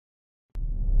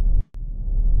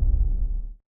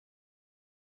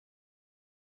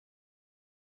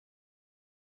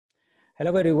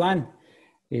Hello, everyone.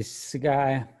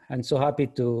 I'm so happy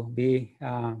to be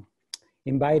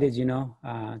invited,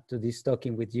 to this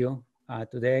talking with you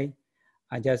today.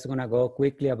 I just want to go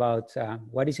quickly about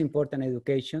what is important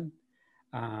education,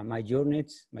 my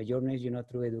journeys,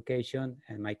 through education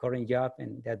and my current job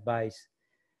and the advice.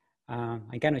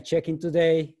 I'm kind of checking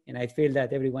today, and I feel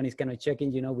that everyone is kind of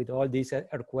checking, with all these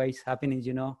earthquakes happening,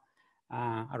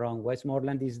 around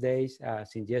Westmoreland these days.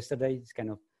 Since yesterday, it's kind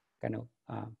of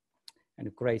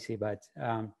crazy, but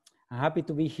I'm happy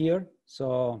to be here.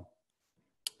 So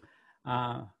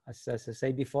as I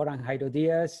said before, I'm Jairo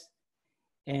Diaz,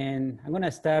 and I'm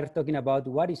gonna start talking about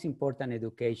what is important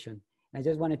education. I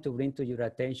just wanted to bring to your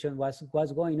attention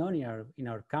what's going on in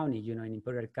our county, in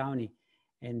Imperial County.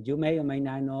 And you may or may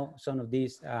not know some of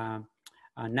these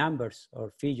numbers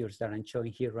or figures that I'm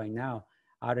showing here right now.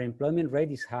 Our employment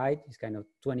rate is high, it's kind of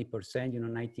 20%,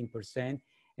 19%.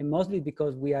 And mostly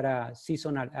because we are a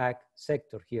seasonal ag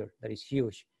sector here that is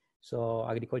huge. So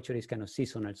agriculture is kind of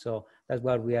seasonal. So that's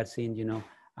why we are seeing,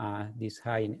 these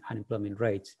high unemployment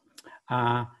rates.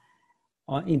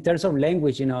 In terms of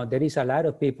language, there is a lot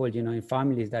of people, in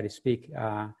families that speak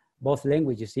both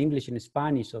languages, English and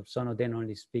Spanish, or some of them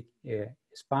only speak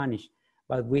Spanish.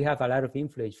 But we have a lot of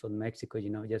influence from Mexico,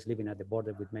 just living at the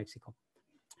border with Mexico.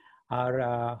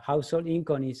 Our household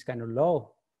income is kind of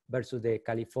low versus the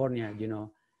California,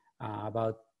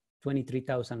 about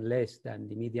 23,000 less than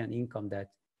the median income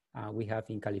that we have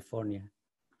in California.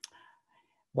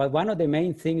 But one of the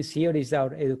main things here is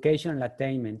our educational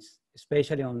attainments,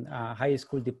 especially on high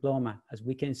school diploma. As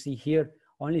we can see here,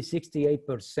 only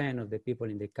 68% of the people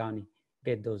in the county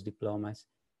get those diplomas.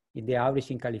 The average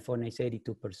in California is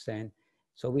 82%.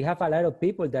 So we have a lot of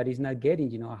people that is not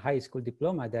getting, a high school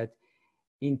diploma that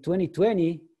in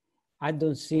 2020, I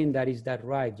don't think that is that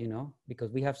right,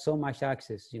 because we have so much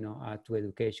access, to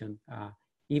education,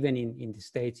 even in the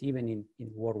States, even in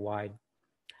worldwide.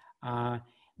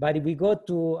 But if we go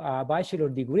to a bachelor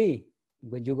degree,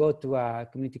 when you go to a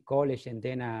community college and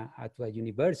then to a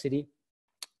university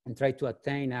and try to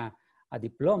attain a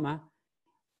diploma,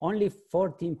 only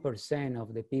 14%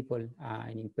 of the people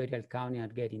in Imperial County are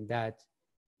getting that,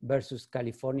 versus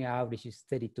California average is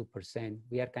 32%.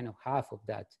 We are kind of half of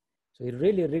that. So it's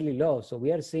really, really low. So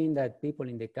we are seeing that people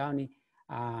in the county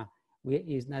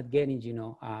is not getting,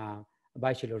 a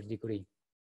bachelor's degree.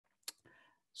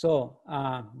 So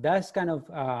that's kind of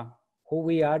who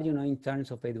we are, in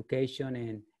terms of education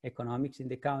and economics in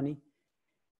the county.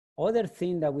 Other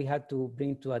thing that we had to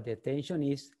bring to the attention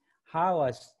is how,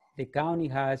 as the county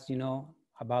has,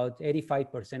 about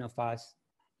 85% of us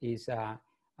is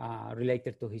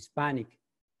related to Hispanic.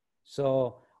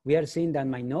 So we are seeing that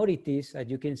minorities, as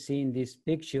you can see in this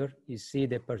picture, you see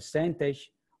the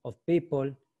percentage of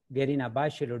people getting a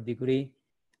bachelor degree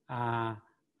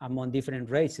among different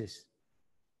races.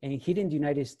 And here in the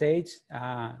United States,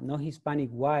 non-Hispanic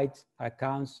whites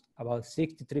accounts about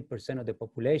 63% of the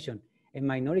population. And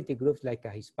minority groups like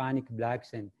Hispanic,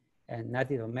 Blacks, and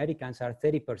Native Americans are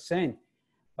 30%.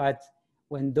 But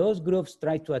when those groups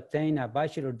try to attain a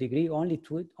bachelor degree, only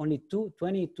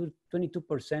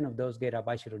 22% of those get a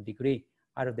bachelor degree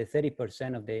out of the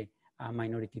 30% of the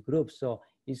minority groups. So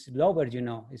it's lower,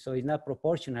 so it's not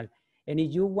proportional. And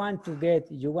if you want to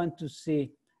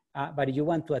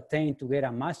attain to get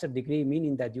a master's degree,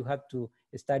 meaning that you have to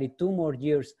study 2 more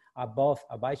years above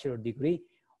a bachelor degree,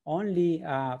 only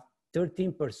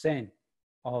 13%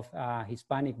 of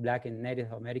Hispanic, Black, and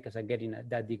Native Americans are getting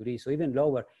that degree, so even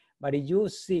lower. But if you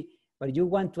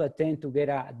want to attain to get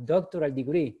a doctoral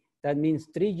degree, that means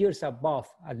 3 years above,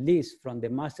 at least, from the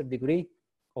master's degree,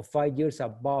 or 5 years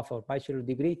above a bachelor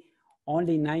degree,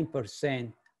 only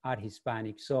 9% are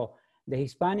Hispanic. So the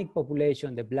Hispanic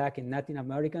population, the Black and Native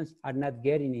Americans, are not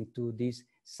getting into these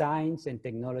science and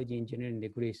technology engineering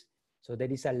degrees. So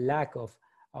there is a lack of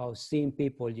seeing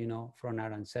people, from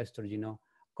our ancestors,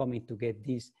 coming to get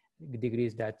these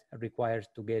degrees that requires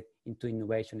to get into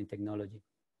innovation in technology.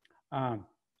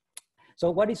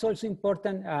 So what is also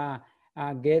important,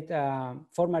 get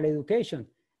formal education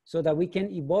so that we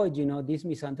can avoid, this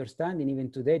misunderstanding.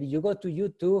 Even today, you go to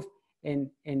YouTube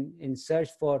and search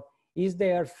for, is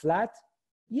the earth flat?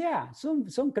 Yeah,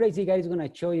 some crazy guy is gonna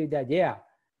show you that, yeah,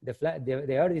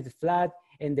 the earth is flat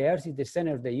and the earth is the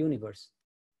center of the universe.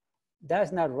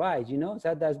 That's not right, so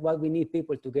that's what we need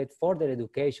people to get further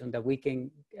education, that we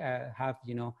can have,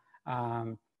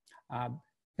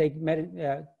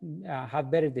 have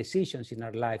better decisions in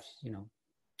our lives, And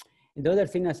the other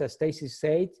thing, as Stacy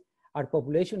said, our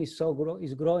population is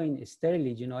growing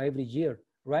steadily, every year.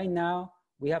 Right now,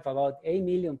 we have about 8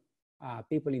 million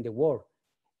people in the world.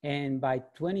 And by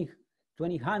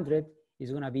 2000,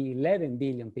 it's gonna be 11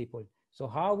 billion people. So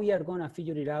how we are gonna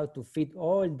figure it out to feed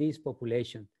all this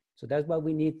population? So that's why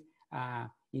we need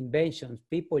inventions,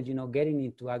 people, you know, getting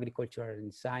into agriculture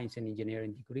and science and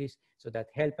engineering degrees, so that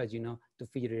help us, you know, to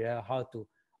figure it out how to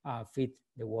feed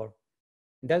the world.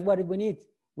 And that's what we need.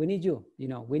 We need you, you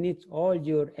know, we need all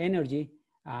your energy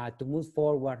to move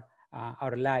forward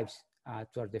our lives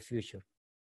toward the future.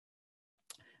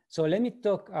 So let me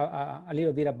talk a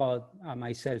little bit about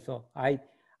myself. So I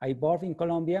born in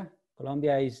Colombia.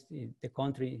 Colombia is the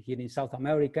country here in South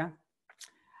America.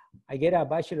 I get a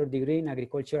bachelor degree in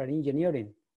agricultural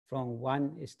engineering from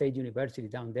one state university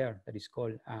down there that is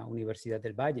called Universidad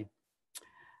del Valle.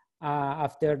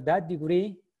 After that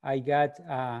degree,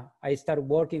 I started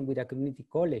working with a community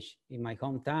college in my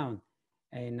hometown,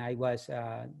 and I was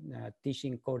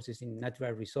teaching courses in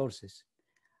natural resources.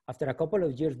 After a couple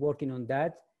of years working on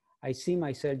that, I see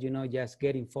myself, you know, just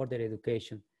getting further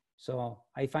education. So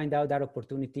I find out that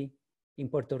opportunity in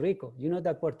Puerto Rico. You know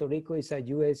that Puerto Rico is a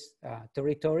US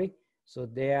territory, so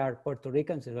they are Puerto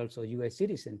Ricans and also US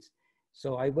citizens.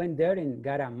 So I went there and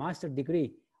got a master's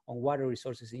degree on water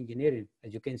resources engineering.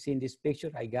 As you can see in this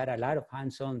picture, I got a lot of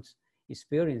hands-on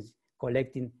experience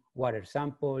collecting water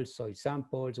samples, soil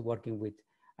samples, working with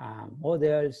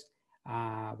models,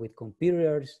 with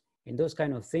computers, and those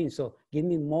kind of things. So give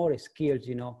me more skills,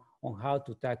 you know, on how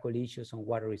to tackle issues on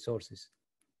water resources.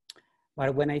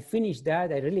 But when I finished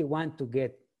that, I really want to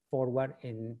get forward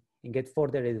and get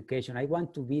further education. I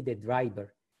want to be the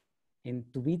driver. And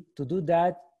to do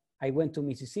that, I went to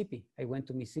Mississippi. I went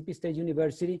to Mississippi State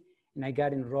University, and I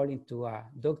got enrolled into a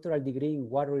doctoral degree in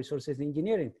water resources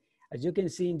engineering. As you can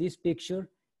see in this picture,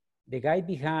 the guy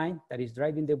behind that is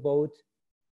driving the boat,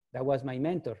 that was my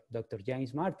mentor, Dr.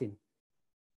 James Martin.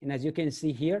 And as you can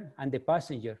see here, I'm the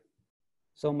passenger.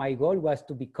 So my goal was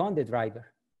to become the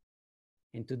driver.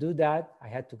 And to do that, I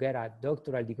had to get a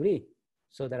doctoral degree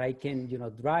so that I can, you know,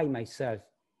 drive myself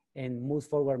and move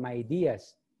forward my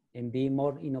ideas and be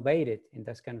more innovative and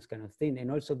that kind of thing, and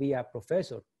also be a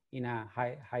professor in a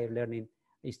higher learning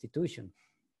institution.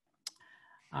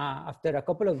 After a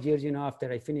couple of years, you know, after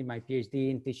I finished my PhD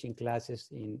in teaching classes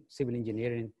in civil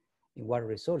engineering in water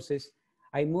resources,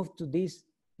 I moved to this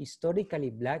historically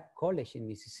Black college in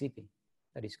Mississippi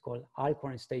that is called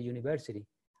Alcorn State University.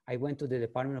 I went to the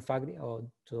Department of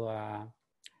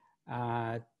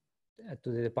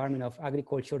the Department of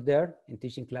Agriculture there and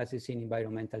teaching classes in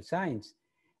environmental science.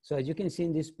 So as you can see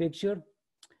in this picture,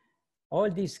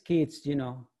 all these kids, you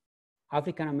know,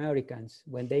 African Americans,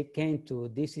 when they came to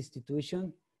this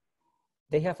institution,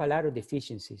 they have a lot of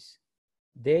deficiencies.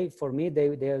 For me, they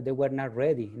were not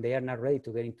ready, and they are not ready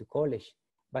to get into college.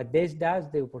 But that's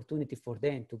the opportunity for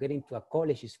them to get into a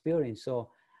college experience. So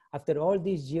after all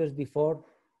these years before,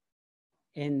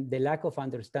 and the lack of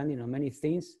understanding of many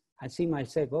things, I see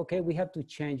myself, okay, we have to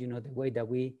change, you know, the way that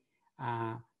we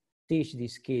teach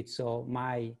these kids. So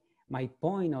my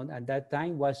point at that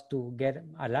time was to get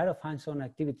a lot of hands-on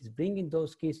activities, bringing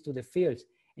those kids to the fields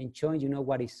and showing, you know,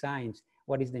 what is science,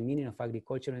 what is the meaning of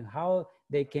agriculture, and how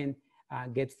they can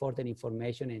get further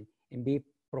information and be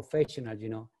professionals, you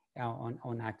know,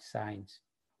 on ag science.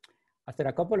 After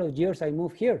a couple of years, I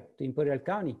moved here to Imperial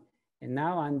County, and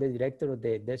now I'm the director of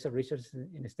the Desert Research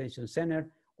and Extension Center.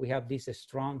 We have this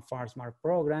strong Farm Smart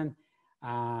program.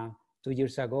 2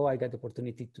 years ago, I got the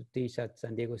opportunity to teach at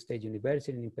San Diego State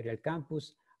University in Imperial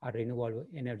Campus, a renewable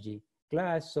energy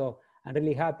class. So I'm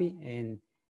really happy and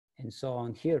so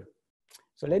on here.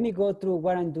 So let me go through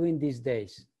what I'm doing these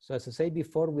days. So as I said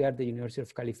before, we are the University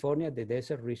of California, the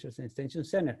Desert Research and Extension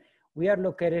Center. We are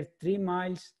located 3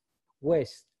 miles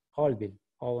west Holville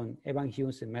on Evan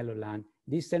Hughes and Meadowland.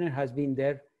 This center has been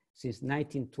there since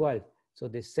 1912. So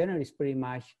the center is pretty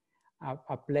much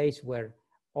a place where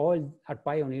all our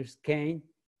pioneers came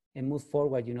and moved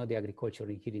forward, you know, the agriculture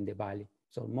here in the valley.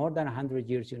 So more than 100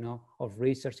 years, you know, of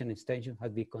research and extension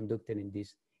has been conducted in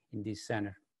this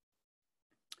center.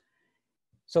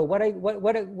 So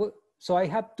so I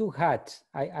have 2 hats.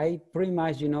 I pretty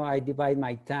much, you know, I divide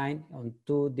my time on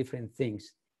 2 different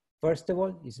things. First of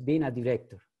all, is being a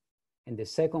director. And the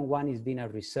second one is being a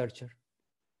researcher.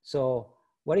 So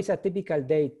what is a typical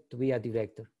day to be a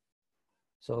director?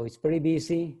 So it's pretty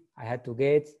busy. I had to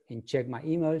get and check my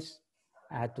emails.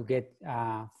 I had to get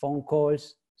phone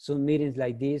calls, Zoom meetings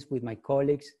like this with my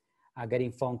colleagues,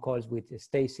 getting phone calls with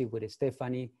Stacy, with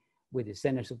Stephanie, with the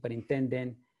center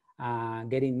superintendent,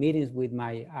 getting meetings with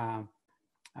my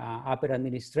upper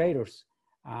administrators.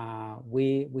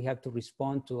 We have to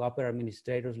respond to upper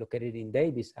administrators located in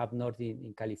Davis, up north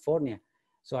in California.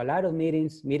 So a lot of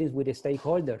meetings with the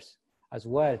stakeholders as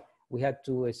well. We have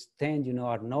to extend, you know,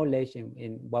 our knowledge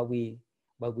in what we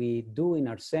what we do in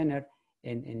our center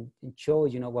and show,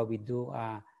 you know, what we do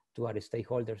to our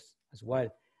stakeholders as well.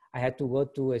 I had to go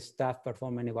to staff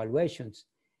performance evaluations.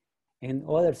 And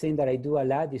other thing that I do a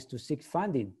lot is to seek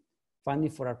funding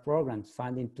for our programs,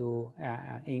 funding to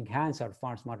enhance our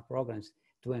farm smart programs,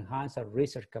 to enhance our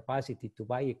research capacity, to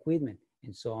buy equipment,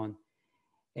 and so on.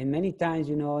 And many times,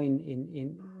 you know,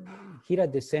 here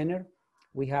at the center,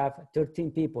 we have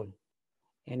 13 people.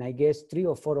 And I guess 3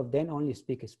 or 4 of them only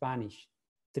speak Spanish.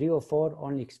 3 or 4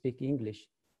 only speak English.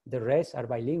 The rest are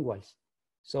bilinguals.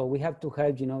 So we have to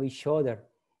help, you know, each other.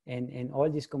 And all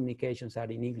these communications are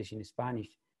in English and Spanish.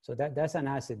 So that's an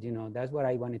asset, you know, that's what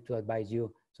I wanted to advise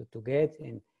you. So to get,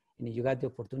 and if you got the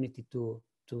opportunity to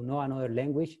know another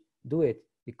language, do it,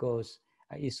 because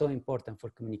it's so important for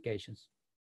communications.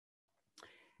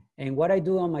 And what I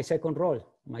do on my second role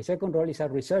is a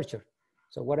researcher.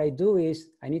 So what I do is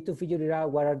I need to figure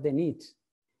out what are the needs.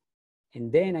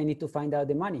 And then I need to find out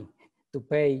the money to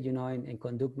pay, you know, and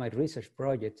conduct my research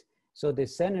projects. So the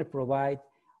center provides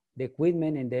the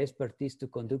equipment and the expertise to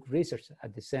conduct research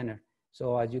at the center.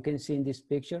 So as you can see in this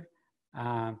picture,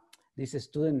 this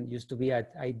student used to be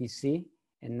at IBC,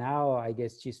 and now I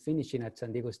guess she's finishing at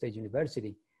San Diego State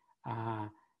University.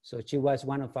 So she was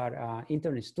one of our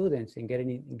intern students in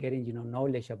getting you know,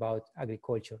 knowledge about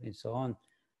agriculture and so on.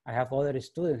 I have other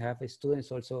students,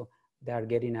 students also that are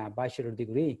getting a bachelor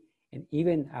degree, and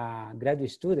even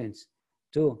graduate students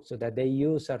too, so that they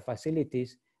use our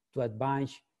facilities to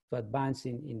advance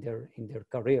in their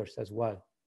careers as well.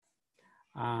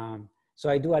 So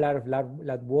I do a lot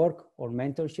of work or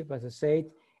mentorship, as I said,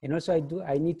 and also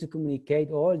I need to communicate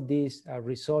all these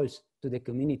results to the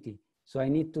community. So you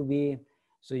need to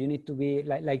be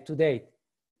like today,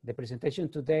 the presentation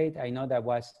today, I know that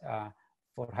was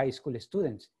for high school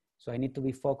students. So I need to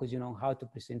be focused, you know, on how to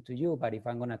present to you. But if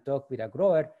I'm gonna talk with a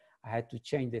grower, I had to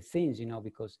change the things, you know,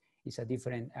 because it's a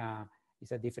different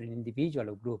individual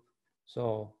or group.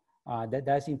 So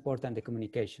that's important, the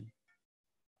communication.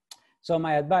 So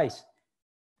my advice,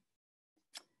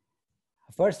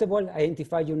 first of all,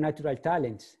 identify your natural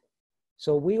talents.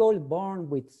 So we all born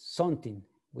with something.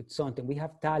 We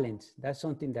have talents. That's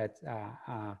something that's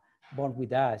born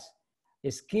with us.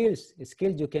 Skills,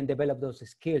 you can develop those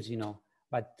skills, you know,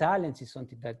 but talents is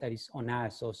something that is on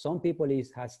us. So some people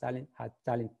have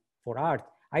talent for art.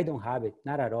 I don't have it,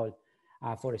 not at all.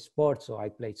 For sports, so I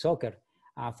played soccer.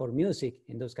 For music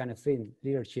and those kind of things,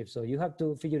 leadership. So you have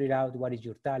to figure it out, what is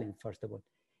your talent, first of all.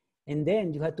 And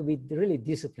then you have to be really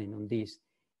disciplined on this.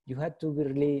 You have to be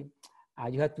really,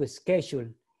 you have to schedule,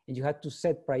 and you have to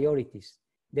set priorities.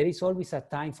 There is always a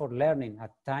time for learning, a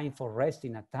time for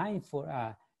resting, a time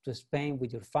for to spend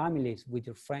with your families, with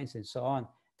your friends, and so on.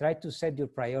 Try to set your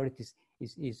priorities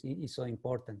is so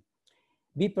important.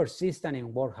 Be persistent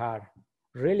and work hard.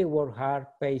 Really work hard,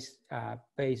 pays the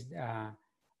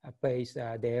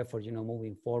effort, you know,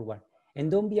 moving forward.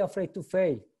 And don't be afraid to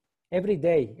fail. Every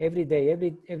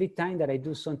time that I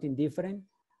do something different,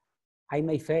 I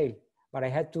may fail, but I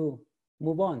had to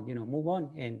move on, you know, move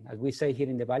on. And as we say here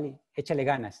in the Valley, échale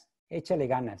ganas,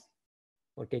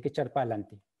 porque hay que echar para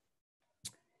adelante.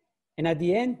 And at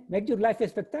the end, make your life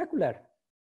spectacular.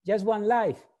 Just one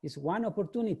life is one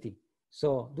opportunity.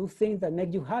 So do things that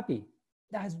make you happy.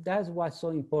 That's what's so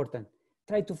important.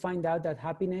 Try to find out that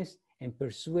happiness and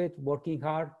pursue it, working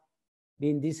hard,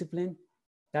 being disciplined.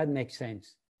 That makes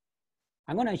sense.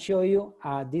 I'm gonna show you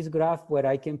this graph where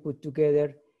I can put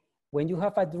together when you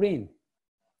have a dream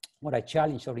or a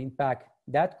challenge or impact,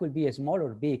 that could be small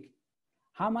or big.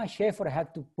 How much effort I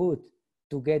have to put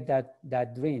to get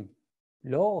that dream,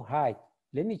 low or high?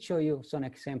 Let me show you some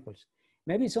examples.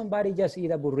 Maybe somebody just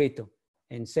eat a burrito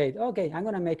and said, okay, I'm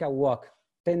gonna make a walk,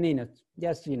 10 minutes,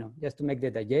 just, you know, just to make the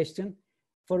digestion.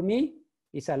 For me,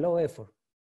 it's a low effort.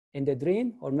 And the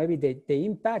dream, or maybe the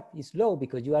impact is low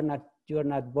because you are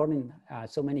not burning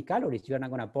so many calories. You are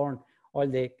not gonna burn all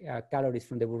the calories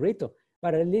from the burrito,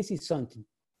 but at least it's something.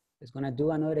 It's gonna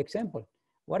do another example.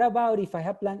 What about if I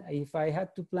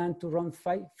had to plan to run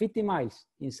 50 miles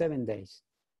in 7 days?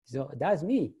 So that's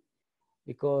me,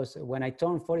 because when I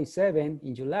turn 47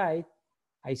 in July,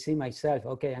 I see myself,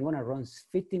 okay, I'm gonna run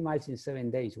 50 miles in 7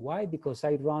 days. Why? Because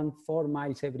I run 4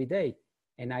 miles every day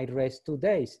and I rest 2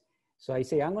 days. So I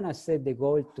say, I'm gonna set the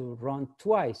goal to run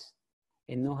twice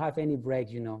and not have any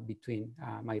breaks, you know, between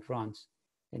my runs.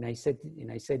 And I said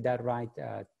that right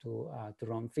to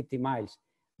run 50 miles.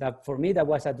 That for me, that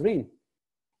was a dream.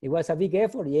 It was a big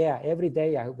effort, yeah. Every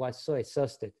day I was so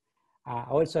exhausted.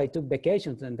 Also, I took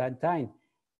vacations at that time.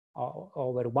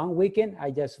 Over one weekend,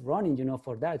 I just running, you know,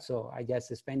 for that. So I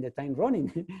just spent the time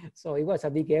running. So it was a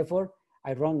big effort.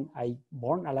 I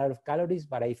burn a lot of calories,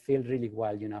 but I feel really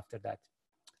well, you know, after that.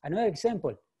 Another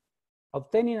example,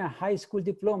 obtaining a high school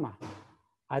diploma.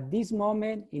 At this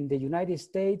moment in the United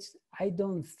States, I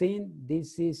don't think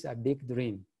this is a big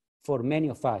dream for many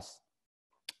of us.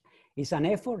 It's an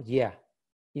effort, yeah.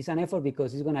 It's an effort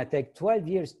because it's gonna take 12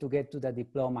 years to get to the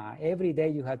diploma. Every day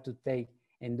you have to take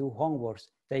and do homeworks,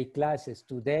 take classes.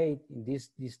 Today,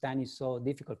 this time is so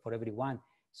difficult for everyone.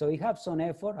 So it has some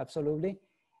effort, absolutely,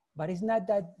 but it's not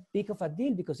that big of a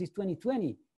deal because it's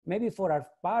 2020. Maybe for our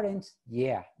parents,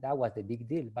 yeah, that was the big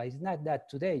deal, but it's not that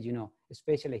today, you know,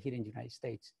 especially here in the United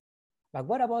States. But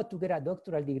what about to get a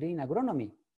doctoral degree in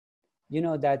agronomy? You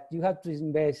know, that you have to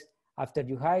invest, after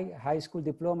your high school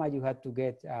diploma, you have to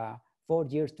get 4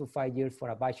 years to 5 years for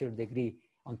a bachelor's degree.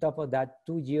 On top of that,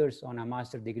 2 years on a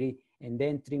master's degree, and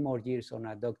then 3 more years on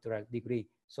a doctoral degree.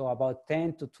 So about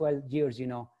 10 to 12 years, you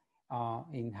know,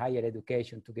 in higher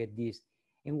education to get this.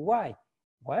 And why?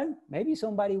 Well, maybe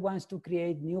somebody wants to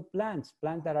create new plants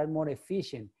that are more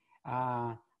efficient,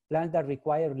 plants that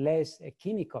require less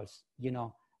chemicals, you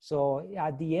know. So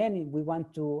at the end, we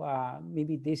want to,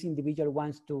 maybe this individual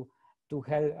wants to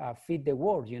help feed the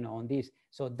world, you know, on this.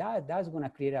 So that's gonna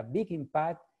create a big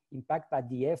impact, but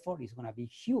the effort is gonna be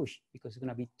huge because it's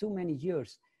gonna be too many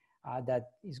years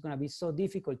that it's gonna be so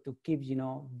difficult to keep, you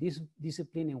know, this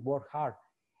discipline and work hard.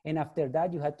 And after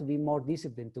that, you have to be more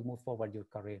disciplined to move forward your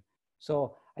career.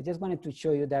 So I just wanted to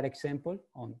show you that example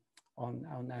on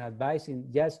an advice.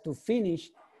 And just to finish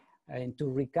and to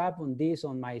recap on this,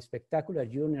 on my spectacular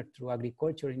journey through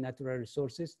agriculture and natural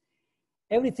resources,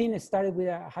 everything started with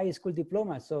a high school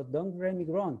diploma. So don't get me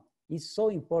wrong. It's so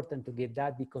important to get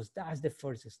that because that's the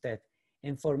first step.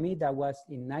 And for me, that was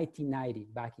in 1990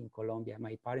 back in Colombia.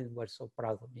 My parents were so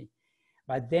proud of me.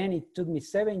 But then it took me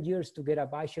 7 years to get a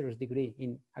bachelor's degree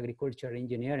in agricultural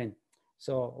engineering.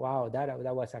 So wow, that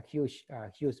was a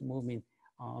huge movement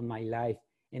on my life.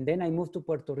 And then I moved to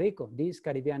Puerto Rico, this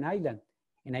Caribbean island,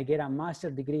 and I get a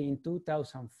master's degree in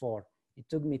 2004. It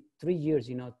took me 3 years,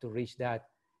 you know, to reach that,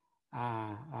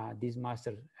 this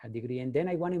master's degree. And then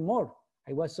I wanted more.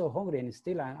 I was so hungry, and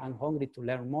still I'm hungry to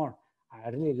learn more. I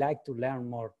really like to learn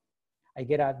more. I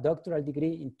get a doctoral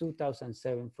degree in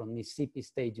 2007 from Mississippi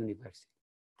State University.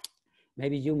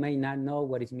 Maybe you may not know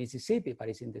what is Mississippi, but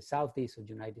it's in the southeast of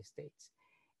the United States.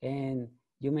 And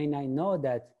you may not know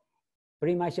that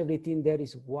pretty much everything there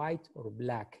is white or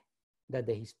black, that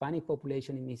the Hispanic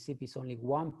population in Mississippi is only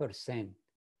 1%.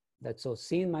 That's so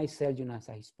seeing myself, you know, as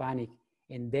a Hispanic,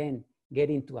 and then get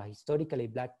into a historically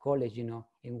black college, you know,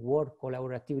 and work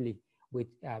collaboratively with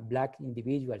black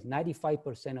individuals.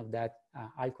 95% of that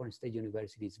Alcorn State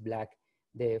University is black.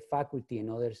 The faculty and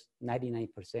others,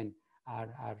 99%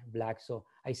 are black. So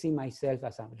I see myself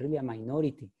as really a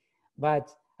minority. But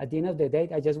at the end of the day,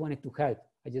 I just wanted to help.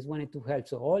 I just wanted to help.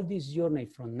 So all this journey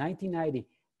from 1990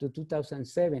 to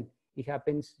 2007, it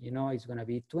happens, you know, it's gonna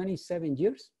be 27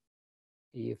 years.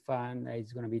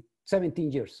 It's gonna be 17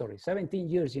 years, sorry, 17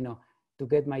 years, you know, to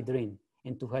get my dream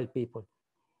and to help people.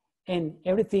 And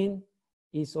everything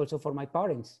is also for my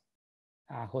parents,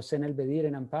 Jose Belvedir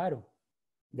and Amparo.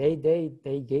 They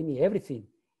gave me everything.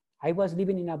 I was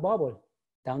living in a bubble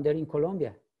down there in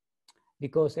Colombia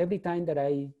because every time that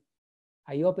I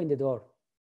opened the door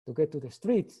to get to the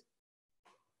streets,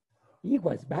 it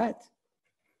was bad.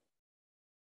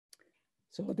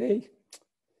 So they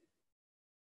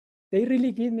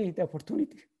really gave me the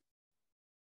opportunity.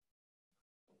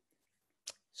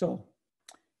 So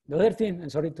the other thing, I'm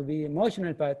sorry to be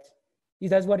emotional, but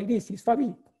that's what it is, it's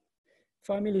family.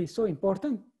 Family is so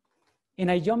important.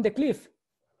 And I jumped the cliff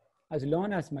as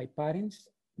long as my parents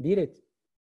did it.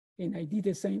 And I did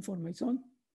the same for my son,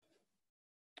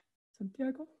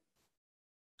 Santiago,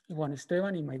 Juan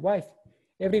Esteban, and my wife.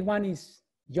 Everyone is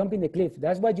jumping the cliff.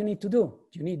 That's what you need to do.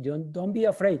 Don't be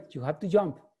afraid. You have to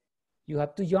jump. You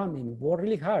have to jump and work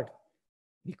really hard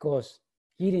because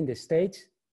here in the States,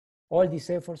 all these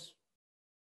efforts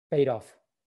paid off.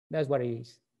 That's what it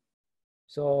is.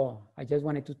 So I just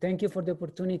wanted to thank you for the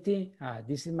opportunity.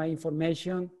 This is my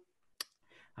information.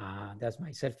 That's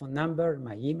my cell phone number,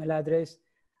 my email address.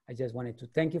 I just wanted to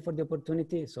thank you for the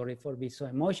opportunity. Sorry for being so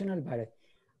emotional, but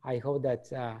I hope that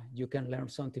you can learn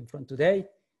something from today,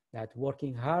 that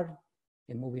working hard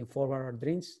and moving forward our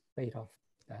dreams paid off.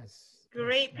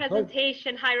 Great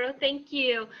presentation, Jairo. Thank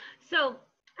you. So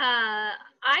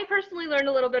I personally learned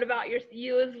a little bit about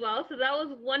you as well. So that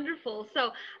was wonderful.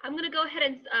 So I'm going to go ahead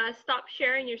and stop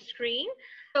sharing your screen.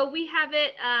 So we have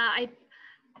it. I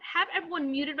have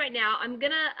everyone muted right now. I'm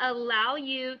going to allow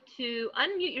you to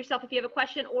unmute yourself if you have a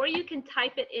question, or you can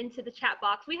type it into the chat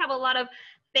box. We have a lot of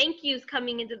thank yous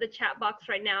coming into the chat box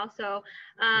right now. So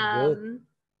Good.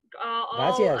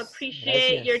 I'll Gracias.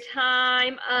 appreciate your Gracias.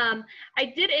 time. I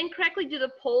did incorrectly do the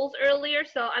polls earlier,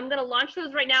 so I'm going to launch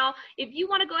those right now. If you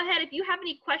want to go ahead, if you have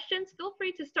any questions, feel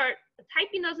free to start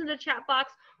typing those in the chat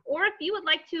box. Or if you would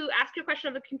like to ask your question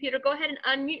of the computer, go ahead and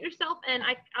unmute yourself, and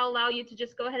I'll allow you to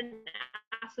just go ahead and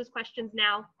ask those questions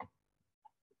now.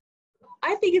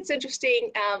 I think it's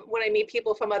interesting when I meet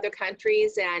people from other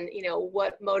countries, and you know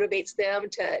what motivates them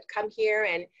to come here,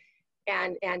 and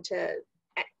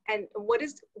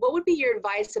what would be your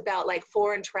advice about like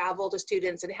foreign travel to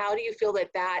students, and how do you feel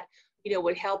that you know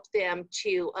would help them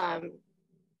to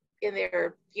in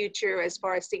their future as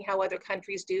far as seeing how other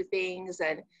countries do things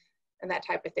and that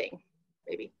type of thing,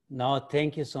 maybe? No,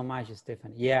 thank you so much,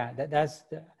 Stephanie. Yeah,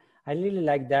 I really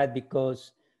like that,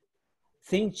 because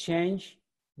things change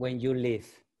when you live,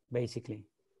 basically.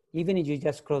 Even if you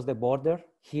just cross the border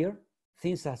here,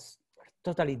 things are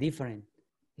totally different.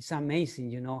 It's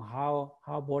amazing, you know,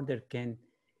 how border can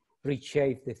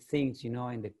reshape the things, you know,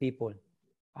 and the people.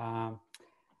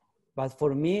 But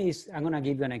for me, I'm gonna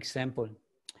give you an example.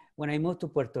 When I moved to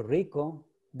Puerto Rico,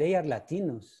 they are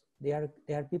Latinos. They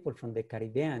are people from the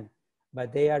Caribbean,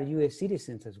 but they are US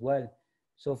citizens as well.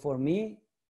 So for me,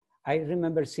 I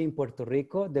remember seeing Puerto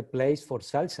Rico, the place for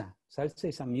salsa. Salsa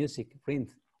is a music rhythm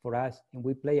for us, and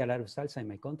we play a lot of salsa in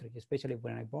my country, especially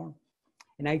when I born.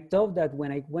 And I thought that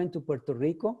when I went to Puerto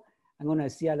Rico, I'm gonna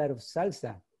see a lot of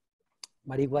salsa,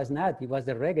 but it was not. It was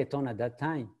the reggaeton at that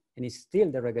time, and it's still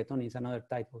the reggaeton is another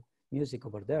type of music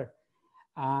over there.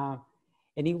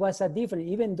 And it was a different,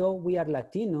 even though we are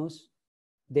Latinos,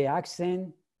 the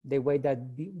accent, the way that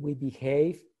we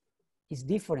behave is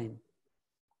different.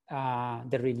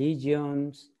 The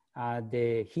religions,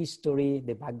 the history,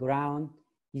 the background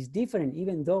is different,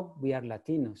 even though we are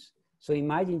Latinos. So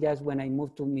imagine just when I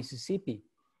moved to Mississippi,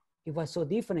 it was so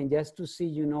different just to see,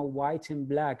 you know, whites and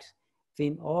blacks,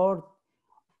 seeing all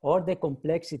the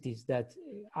complexities that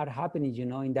are happening, you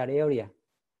know, in that area.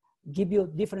 Give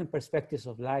you different perspectives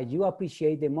of life. You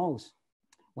appreciate the most.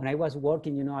 When I was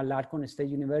working, you know, at Larcon State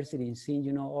University and seeing,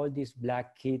 you know, all these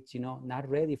black kids, you know, not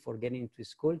ready for getting into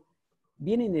school,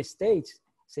 being in the States,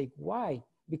 say, why?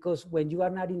 Because when you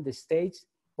are not in the States,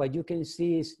 what you can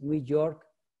see is New York,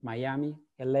 Miami,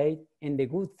 LA, and the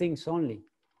good things only.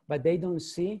 But they don't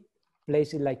see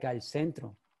places like El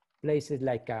Centro, places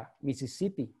like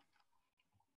Mississippi.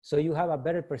 So you have a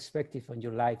better perspective on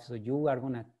your life. So you are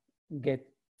gonna get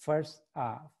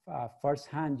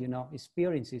first-hand, you know,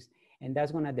 experiences, and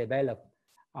that's gonna develop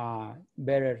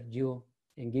better you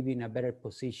and give you in a better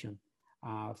position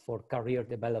for career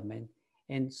development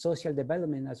and social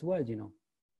development as well, you know.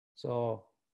 So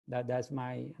that's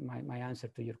my answer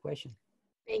to your question.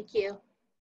 Thank you.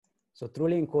 So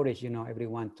truly encourage, you know,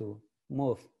 everyone to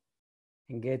move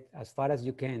and get as far as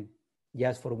you can,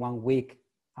 just for 1 week,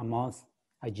 a month,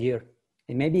 a year,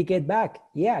 and maybe get back.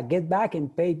 Yeah, get back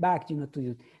and pay back, you know,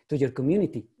 to your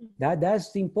community.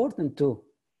 That's important too.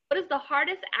 What is the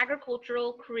hardest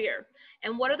agricultural career,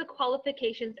 and what are the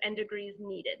qualifications and degrees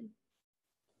needed?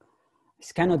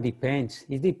 It kind of depends.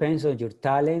 It depends on your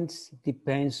talents. It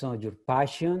depends on your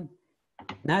passion.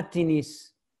 Nothing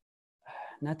is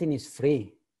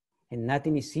free, and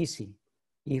nothing is easy.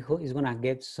 It's gonna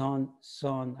get some.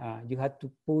 You have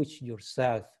to push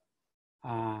yourself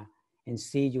and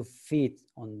see you fit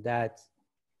on that.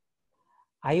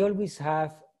 I always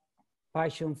have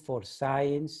passion for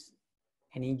science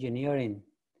and engineering,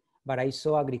 but I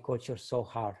saw agriculture so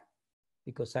hard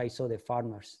because I saw the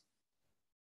farmers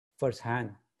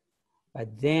firsthand.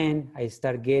 But then I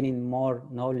start getting more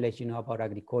knowledge, you know, about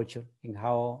agriculture and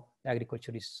how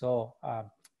agriculture is so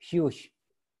huge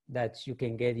that you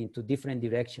can get into different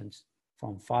directions,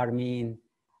 from farming,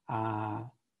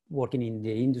 working in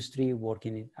the industry,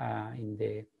 working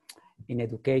in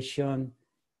education,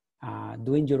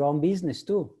 doing your own business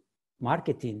too,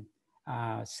 marketing,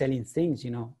 selling things,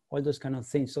 you know, all those kind of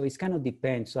things. So it's kind of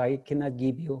depends. So I cannot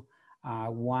give you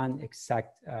one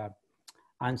exact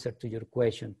answer to your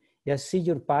question. Just see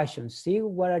your passion, see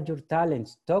what are your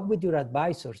talents, talk with your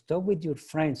advisors, talk with your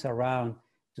friends around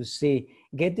to see,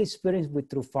 get the experience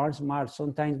through FarmSmart.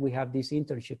 Sometimes we have these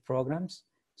internship programs,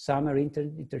 summer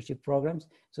internship programs,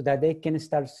 so that they can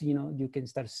start, you know, you can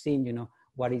start seeing, you know,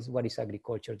 what is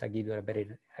agriculture, that give you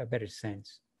a better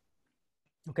sense.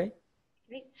 Okay.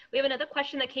 Great. We have another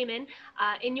question that came in.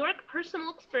 In your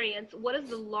personal experience, what is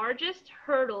the largest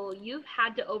hurdle you've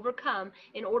had to overcome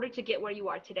in order to get where you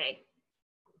are today?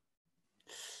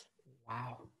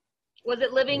 Wow. Was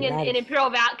it living in Imperial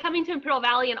Valley, coming to Imperial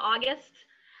Valley in August?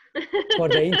 for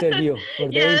the interview, for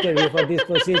this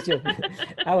position.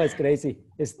 That was crazy.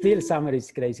 Still, summer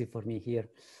is crazy for me here.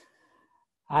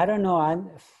 I don't know.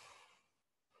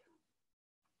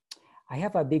 I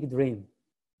have a big dream.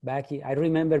 I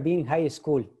remember being in high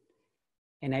school,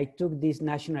 and I took this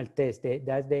national test.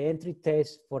 That's the entry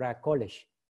test for a college.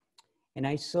 And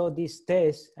I saw this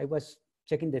test. I was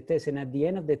checking the test, and at the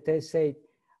end of the test said,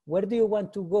 where do you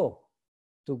want to go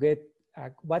to get,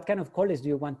 what kind of college do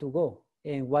you want to go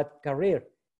and what career?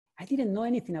 I didn't know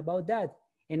anything about that.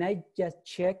 And I just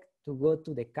checked to go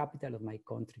to the capital of my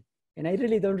country. And I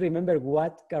really don't remember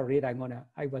what career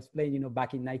I was playing,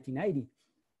 back in 1990.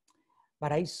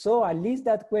 But I saw at least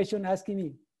that question asking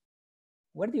me,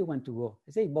 where do you want to go?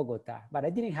 I say Bogota, but I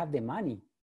didn't have the money.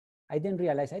 I didn't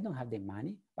realize I don't have the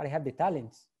money, but I have the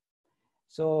talents.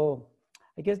 So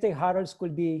I guess the hardest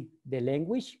could be the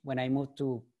language. When I moved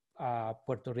to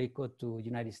Puerto Rico to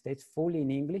United States, fully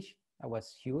in English, that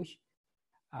was huge.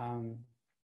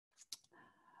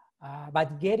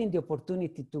 But getting the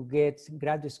opportunity to get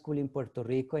graduate school in Puerto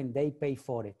Rico, and they pay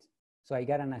for it. So I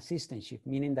got an assistantship,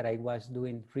 meaning that I was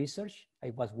doing research.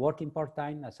 I was working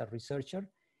part-time as a researcher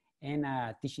and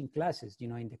teaching classes,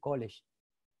 in the college.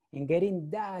 And getting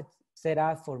that set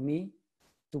up for me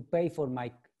to pay for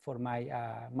my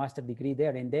master's degree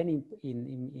there, and then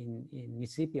in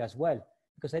Mississippi as well,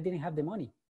 because I didn't have the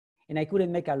money. And I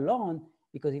couldn't make a loan,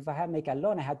 because if I had make a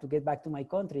loan, I had to get back to my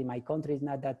country. My country is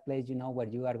not that place, where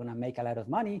you are gonna make a lot of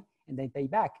money and then pay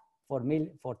back for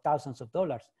thousands of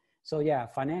dollars. So yeah,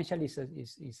 financially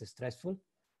is stressful.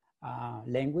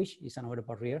 Language is another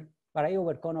barrier, but I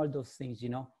overcome all those things,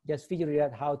 just figuring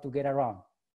out how to get around.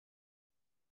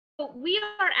 We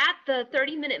are at the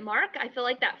 30-minute mark. I feel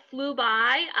like that flew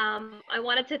by. I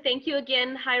wanted to thank you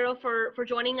again, Jairo, for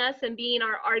joining us and being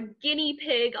our guinea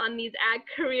pig on these ag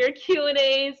career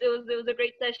Q&As. It was a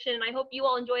great session. I hope you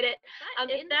all enjoyed it.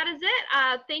 If that is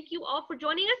it, thank you all for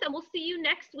joining us, and we'll see you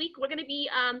next week. We're going to be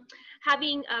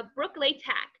having Brooke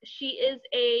Latak. She is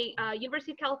a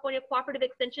University of California Cooperative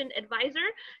Extension Advisor.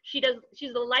 She's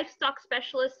a livestock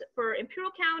specialist for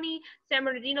Imperial County, San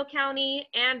Bernardino County,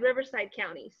 and Riverside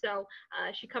County. So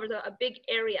she covers a big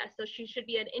area. So she should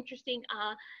be an interesting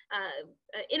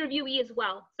interviewee as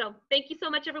well. So thank you so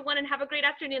much, everyone, and have a great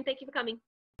afternoon. Thank you for coming.